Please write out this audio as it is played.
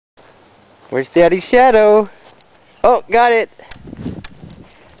Where's Daddy's shadow? Oh, got it.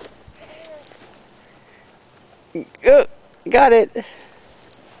 Oh, got it.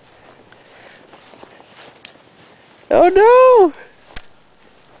 Oh no!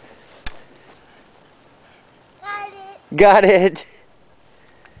 Got it. Got it.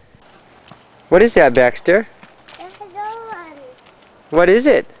 What is that, Baxter? That's a little one. What is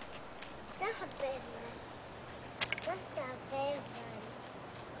it? That's a big one. That's a big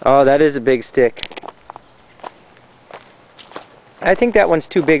one. Oh, that is a big stick. I think that one's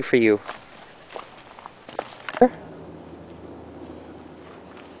too big for you.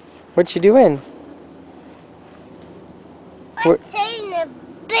 What you doing? I'm taking a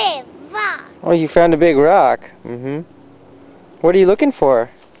big rock. Oh, you found a big rock. Mm-hmm. What are you looking for?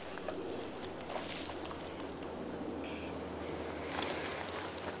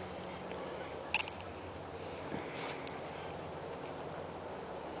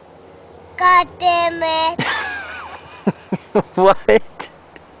 God damn it. What?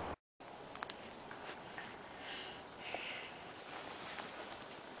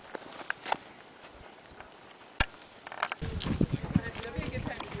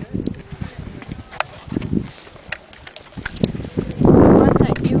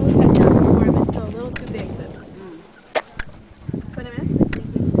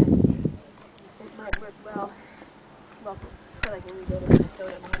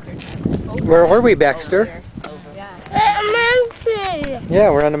 Where were we, Baxter? A mountain. Yeah,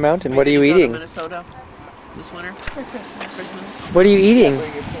 we're on a mountain. What are you eating? Minnesota this winter. What are you eating?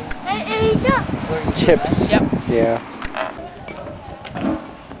 And Chips. Yep. Yeah.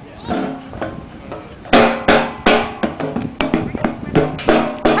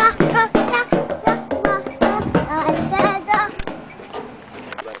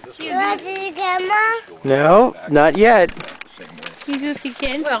 No, not yet. You goofy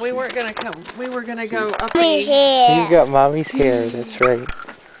kid. Well, we weren't gonna come. We were gonna go up Me the. here. You got Mommy's hair, that's right.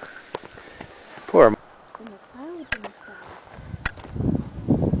 Poor Look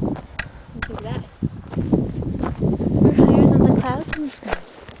at that. We're higher than the clouds in the sky.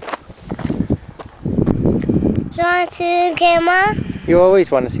 Do you want to see the camera? You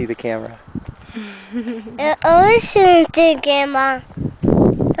always want to see the camera. I always see the camera. Do you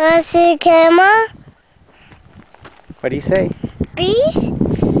want to see the camera? What do you say? Please?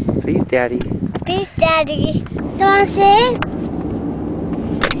 Please, Daddy. Please, Daddy. Do you want to see it?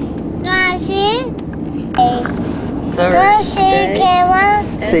 Do you want to see it? Hey. Do you want to see the camera?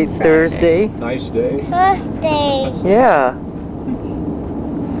 Say Thursday. Nice day. Thursday. Yeah.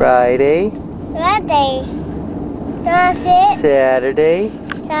 Friday. Friday. Do you want to see it? Saturday.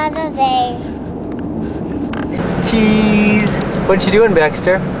 Saturday. Cheese. What you doing,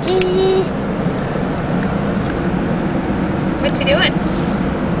 Baxter? Cheese. What you doing?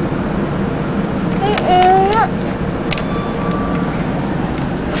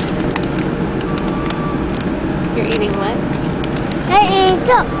 You're eating what? I eat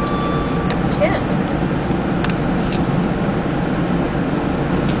up. Chips.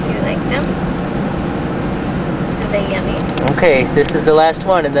 Do you like them? Are they yummy? Okay, this is the last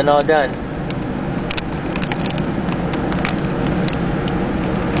one and then all done.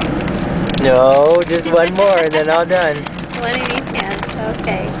 No, just one more and then all done. One in each hand.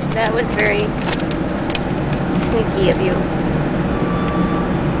 Okay. That was very sneaky of you.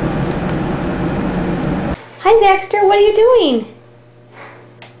 Hi, Baxter. What are you doing?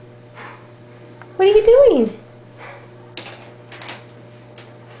 What are you doing?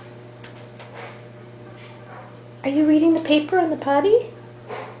 Are you reading the paper on the potty?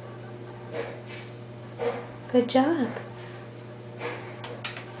 Good job.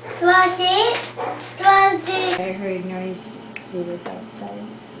 Do you want to see it? Do you want to see I heard noise. He was outside.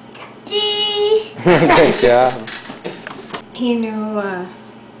 cheese? Good job. He knew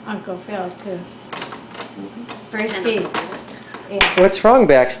Uncle Phil too. First day. Yeah. What's wrong,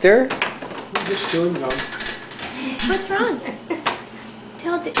 Baxter? Just chewing gum. What's wrong?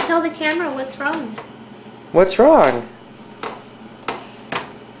 Tell the camera what's wrong. What's wrong?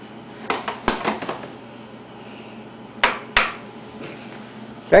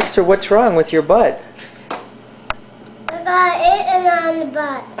 Baxter, what's wrong with your butt? I got it on the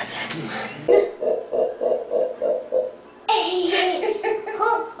butt. Do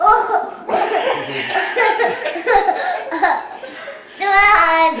you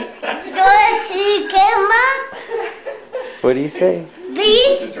want to see the camera? What do you say?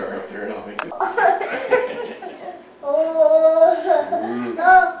 Please?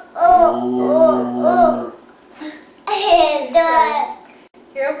 And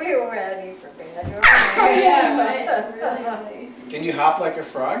He'll be ready for bed. Can you hop like a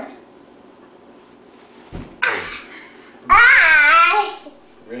frog?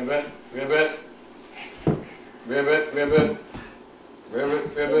 Ribbit, ribbit. Ribbit, ribbit.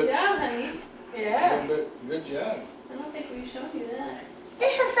 Ribbit, Good ribbit. job, honey. Yeah. Ribbit. Good job. I don't think we showed you that.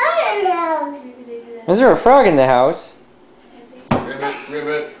 There's a fire in the house. Maybe they do that. Is there a frog in the house? Ribbit,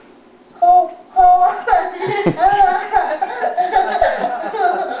 ribbit. Ho, ho.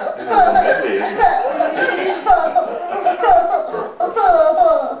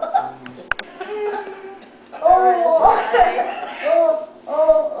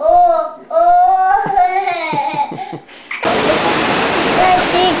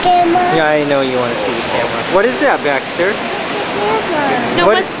 Yeah, I know you want to see the camera. What is that, Baxter? No,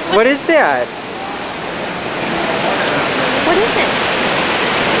 What is that? What is it?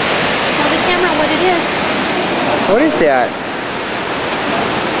 Tell the camera what it is. What is that?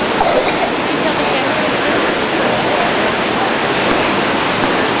 You tell the camera.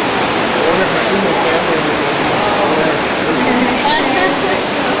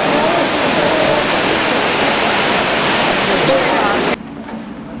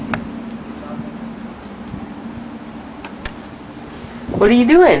 What are you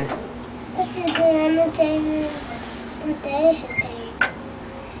doing? This is the imitation tape.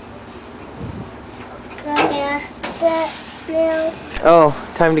 Yeah, that now.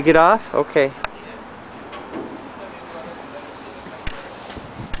 Oh, time to get off? Okay.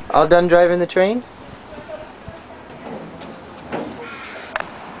 All done driving the train?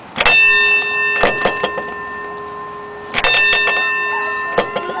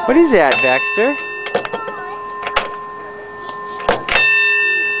 What is that, Baxter?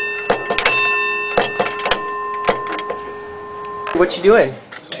 What you doing?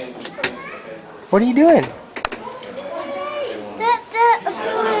 What are you doing?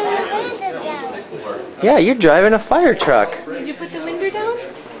 Yeah, you're driving a fire truck. Did you put the window down?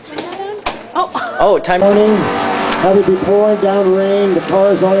 Window down? Oh. Oh, time. Morning, have it be pouring down rain. The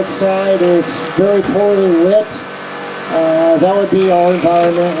car is on its side and it's very poorly lit. That would be our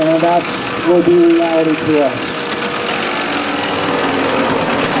environment, and that will be reality to us.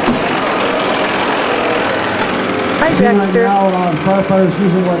 Hi, Seeing right Baxter. now, firefighters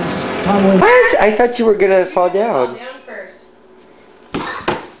using what's commonly... What? I thought you were gonna fall down. Down first.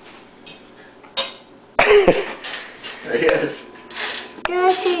 There he is.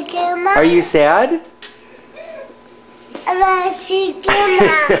 Are you sad?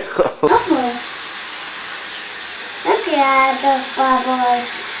 Look at the bubbles.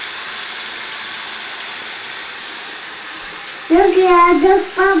 Look at the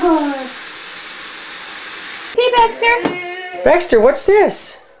bubbles. Hey, Baxter. Baxter, what's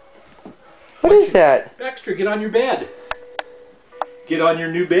this? What is that? Baxter, get on your bed. Get on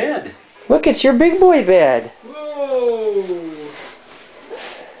your new bed. Look, it's your big boy bed. Whoa.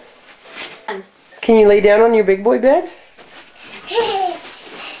 Can you lay down on your big boy bed?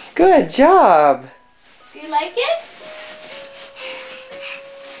 Good job. Do you like it?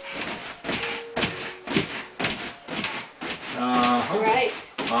 Uh-huh. Right.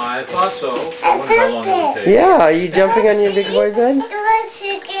 I thought so. I wonder how long it would take. Yeah, are you jumping on your big boy bed? Do I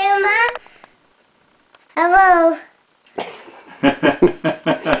see camera? Hello.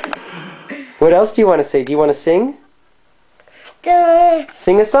 What else do you want to say? Do you want to sing? Do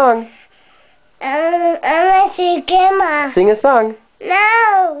Sing a song. I see camera? Sing a song.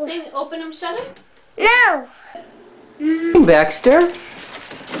 No. Sing, open them, shut them. No. Baxter.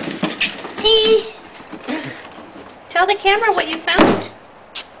 Please. Tell the camera what you found.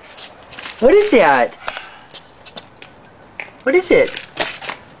 What is that? What is it?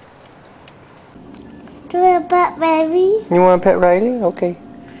 Do a pet baby? You want to pet Riley? Okay.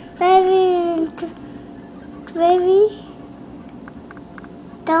 Baby. Baby.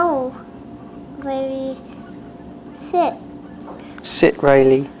 No. Baby. Sit. Sit,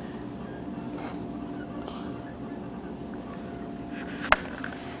 Riley.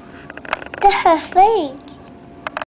 The face.